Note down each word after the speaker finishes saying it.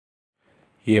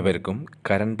ഏവർക്കും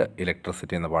current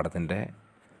electricity എന്ന പാഠത്തിൻ്റെ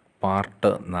പാർട്ട്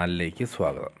 4ലേക്ക്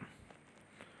സ്വാഗതം.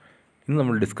 ഇന്ന്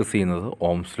നമ്മൾ ഡിസ്കസ് ചെയ്യുന്നത്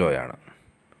ഓംസ് ലോ ആണ്.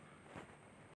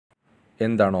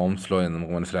 എന്താണ് ഓംസ് ലോ എന്ന്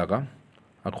നമുക്ക് മനസ്സിലാക്കാം.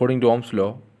 According to Ohm's law,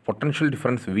 potential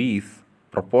difference V is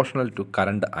proportional to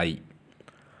current I.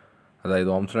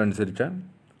 അതായത് ഓംസ് ലോ അനുസരിച്ച്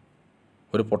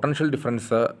ഒരു പൊട്ടൻഷ്യൽ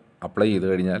ഡിഫറൻസ് അപ്ലൈ ചെയ്ത്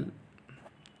കഴിഞ്ഞാൽ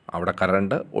അവിടെ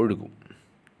കറണ്ട് ഒഴുകും.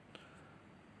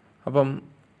 അപ്പം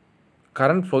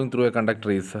current flowing through A conductor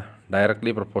is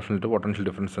directly proportional to potential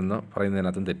difference എന്ന്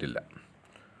പറയുന്നതിനകത്തും തെറ്റില്ല.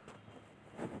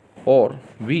 Or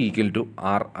we equal to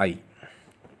R I.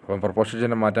 അപ്പം പ്രൊപ്പോർഷൻ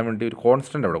ചിഹ്നം മാറ്റാൻ വേണ്ടി ഒരു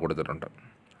കോൺസ്റ്റൻ്റ് അവിടെ കൊടുത്തിട്ടുണ്ട്.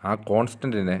 ആ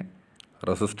കോൺസ്റ്റൻറ്റിനെ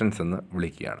റെസിസ്റ്റൻസ് എന്ന്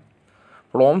വിളിക്കുകയാണ്.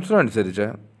 അപ്പോൾ ഓംസ് ലോ അനുസരിച്ച്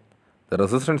the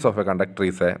resistance of A conductor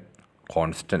is A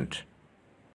constant.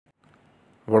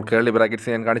 അപ്പോൾ കേർലി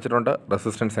ബ്രാക്കറ്റ്സ് ഞാൻ കാണിച്ചിട്ടുണ്ട്.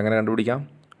 റെസിസ്റ്റൻസ് എങ്ങനെ കണ്ടുപിടിക്കാം?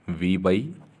 V by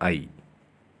I.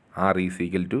 R is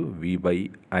equal to V by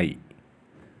I.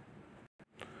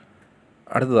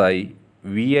 അടുത്തതായി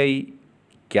വി ഐ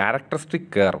ക്യാരക്ടറിസ്റ്റിക്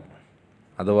കർവ്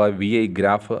അഥവാ വി ഐ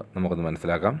ഗ്രാഫ് നമുക്കൊന്ന്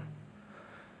മനസ്സിലാക്കാം.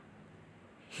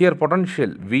 Here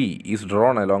potential V is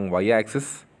drawn along Y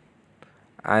axis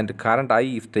and current I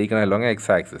is taken along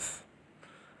X axis.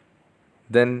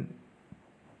 Then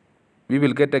we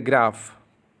will get a graph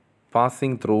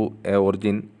passing through a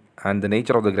origin and the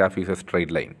nature of the graph is a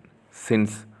straight line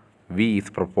since v is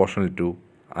proportional to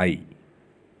I.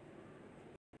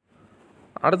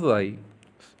 അടുത്തതായി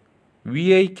V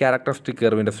I characteristic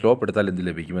കർവിൻ്റെ slope എടുത്താൽ എന്ത്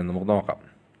ലഭിക്കുമെന്ന് നമുക്ക് നോക്കാം.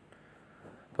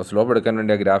 അപ്പോൾ slope എടുക്കാൻ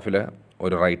വേണ്ടി ആ ഗ്രാഫിൽ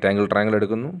ഒരു റൈറ്റ് ആംഗിൾ ട്രയാങ്കിൾ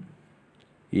എടുക്കുന്നു.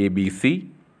 A B C.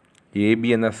 A B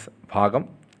എന്ന ഭാഗം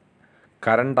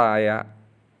കറണ്ടായ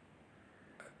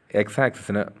എക്സ്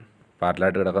ആക്സിസിന്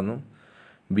പാരലായിട്ട് കിടക്കുന്നു.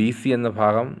 ബി സി എന്ന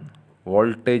ഭാഗം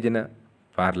വോൾട്ടേജിന്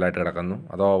പാരലായിട്ട് കിടക്കുന്നു,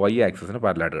 അഥവാ വൈ ആക്സിസിന്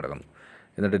പാരലായിട്ട് കിടക്കുന്നു.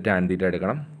 എന്നിട്ട് ടാൻ തീറ്റ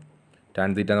എടുക്കണം. ടാൻ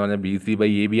തീറ്റ എന്ന് പറഞ്ഞാൽ B C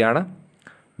by A B ആണ്.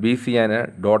 ബി സി ഞാൻ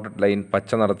ഡോട്ടഡ് ലൈൻ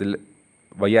പച്ച നിറത്തിൽ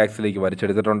വൈ ആക്സിലേക്ക്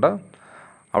വരച്ചെടുത്തിട്ടുണ്ട്.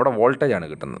 അവിടെ വോൾട്ടേജാണ്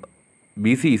കിട്ടുന്നത്.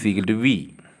 B C is equal to V.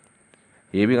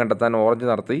 A B കണ്ടെത്താൻ ഓറഞ്ച്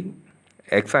നടത്തി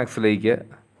എക്സ് ആക്സിലേക്ക്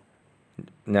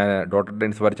ഞാൻ dotted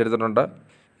lines വരച്ചെടുത്തിട്ടുണ്ട്.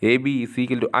 A B is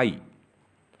equal to I.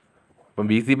 അപ്പം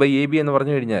B C by A B എന്ന്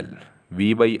പറഞ്ഞു കഴിഞ്ഞാൽ വി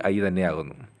ബൈ ഐ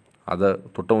തന്നെയാകുന്നു. അത്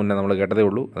തൊട്ട് മുന്നേ നമ്മൾ കേട്ടതേ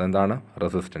ഉള്ളൂ. അതെന്താണ്?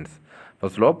 റെസിസ്റ്റൻസ്. അപ്പോൾ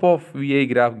slope of V I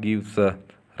graph gives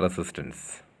resistance.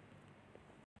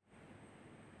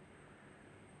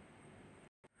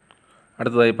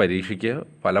 അടുത്തതായി പരീക്ഷയ്ക്ക്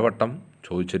പലവട്ടം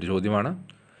ചോദിച്ചൊരു ചോദ്യമാണ്,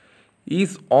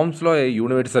 is Ohm's law A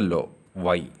universal law?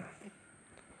 Y?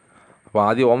 അപ്പോൾ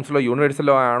ആദ്യം ഓംസ് ലോ യൂണിവേഴ്സൽ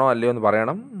ലോ ആണോ അല്ലയോ എന്ന്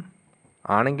പറയണം.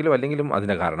 ആണെങ്കിലും അല്ലെങ്കിലും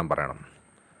അതിൻ്റെ കാരണം പറയണം.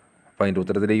 അപ്പോൾ അതിൻ്റെ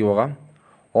ഉത്തരത്തിലേക്ക് പോകാം.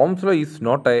 Ohm's law is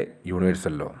not A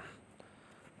universal law.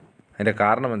 അതിൻ്റെ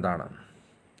കാരണം എന്താണ്?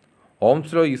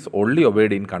 Ohm's law is only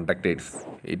obeyed in conductors.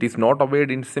 It is not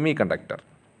obeyed in semi conductor.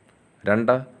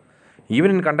 2, even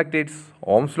in conductors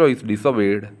Ohm's law is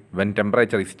disobeyed when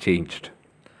temperature is changed.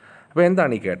 അപ്പോൾ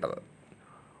എന്താണ് ഈ കേട്ടത്?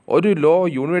 ഒരു law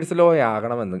universal law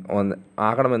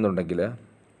ആകണമെന്നുണ്ടെങ്കിൽ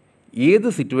ഏത്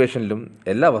സിറ്റുവേഷനിലും,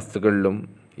 എല്ലാ വസ്തുക്കളിലും,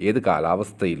 ഏത്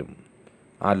കാലാവസ്ഥയിലും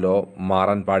ആ ലോ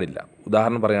മാറാൻ പാടില്ല.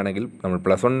 ഉദാഹരണം പറയുകയാണെങ്കിൽ നമ്മൾ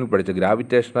 +1 പഠിച്ച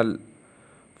ഗ്രാവിറ്റേഷണൽ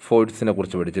ഫോഴ്സിനെ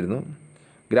കുറിച്ച് പഠിച്ചിരുന്നു,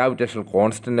 ഗ്രാവിറ്റേഷണൽ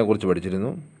കോൺസ്റ്റൻറ്റിനെ കുറിച്ച്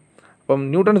പഠിച്ചിരുന്നു. അപ്പം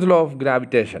ന്യൂട്ടൺസ് ലോ ഓഫ്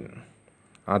ഗ്രാവിറ്റേഷൻ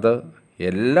അത്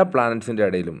എല്ലാ പ്ലാനറ്റ്സിൻ്റെ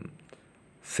ഇടയിലും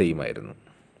സെയിം ആയിരുന്നു.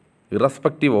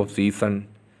 Irrespective off season,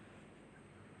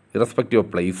 irrespective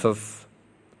of places,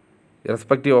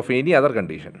 irrespective of any other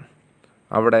condition,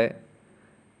 അവിടെ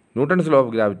ന്യൂട്ടൺസ് ലോ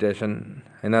ഓഫ് ഗ്രാവിറ്റേഷൻ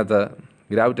അതിനകത്ത്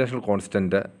ഗ്രാവിറ്റേഷണൽ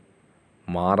കോൺസ്റ്റൻറ്റ്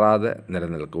മാറാതെ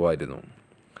നിലനിൽക്കുമായിരുന്നു.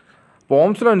 അപ്പോൾ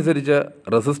ഓംസ് ലോ അനുസരിച്ച്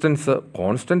റെസിസ്റ്റൻസ്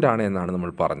കോൺസ്റ്റൻ്റ് ആണ് എന്നാണ്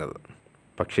നമ്മൾ പറഞ്ഞത്.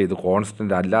 പക്ഷേ ഇത്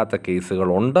കോൺസ്റ്റൻ്റ് അല്ലാത്ത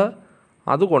കേസുകളുണ്ട്.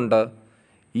 അതുകൊണ്ട്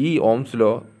ഈ ഓംസ്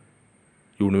ലോ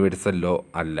യൂണിവേഴ്സൽ ലോ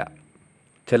അല്ല.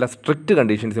 ചില സ്ട്രിക്റ്റ്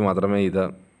കണ്ടീഷൻസ് മാത്രമേ ഇത്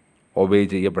ഒബേ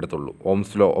ചെയ്യപ്പെടത്തുള്ളൂ,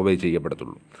 ഓംസ് ലോ ഒബേ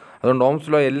ചെയ്യപ്പെടത്തുള്ളൂ. അതുകൊണ്ട് ഓംസ്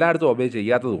ലോ എല്ലായിടത്തും ഒബേ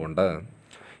ചെയ്യാത്തത് കൊണ്ട്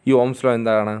ഈ ഓംസ് ലോ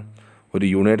എന്താണ്? ഒരു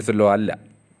യൂണിവേഴ്സൽ ലോ അല്ല.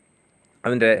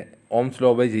 അതിൻ്റെ ഓംസ് ലോ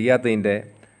ഒബേ ചെയ്യാത്തതിൻ്റെ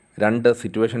 2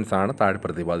 സിറ്റുവേഷൻസാണ് താഴെ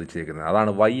പ്രതിപാദിച്ചിരിക്കുന്നത്.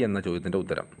 അതാണ് വൈ എന്ന ചോദ്യത്തിൻ്റെ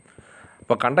ഉത്തരം.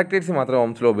 അപ്പോൾ കണ്ടക്ടേഴ്സിൽ മാത്രമേ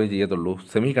ഓംസ് ലോ ഒബേ ചെയ്യത്തുള്ളൂ,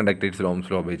 സെമി കണ്ടക്ടേഴ്സിൽ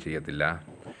ഓംസ് ലോ ഒബേ ചെയ്യത്തില്ല.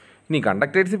 ഇനി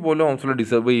കണ്ടക്ടേഴ്സിൽ പോലും ഓംസ് ലോ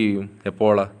ഡിസേബിൾ ചെയ്യും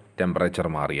എപ്പോൾ? ടെമ്പറേച്ചർ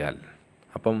മാറിയാൽ.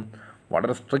 അപ്പം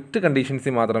വളരെ സ്ട്രിക്റ്റ്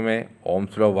കണ്ടീഷൻസിൽ മാത്രമേ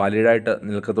ഓംസ് ലോ വാലിഡായിട്ട്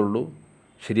നിൽക്കത്തുള്ളൂ,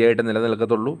 ശരിയായിട്ട്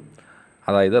നിലനിൽക്കത്തുള്ളൂ.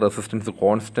 അതായത് റെസിസ്റ്റൻസ്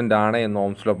കോൺസ്റ്റൻ്റ് ആണ് എന്ന്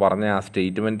ഓംസ് ലോ പറഞ്ഞ ആ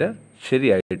സ്റ്റേറ്റ്മെൻറ്റ്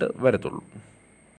ശരിയായിട്ട് വരത്തുള്ളൂ.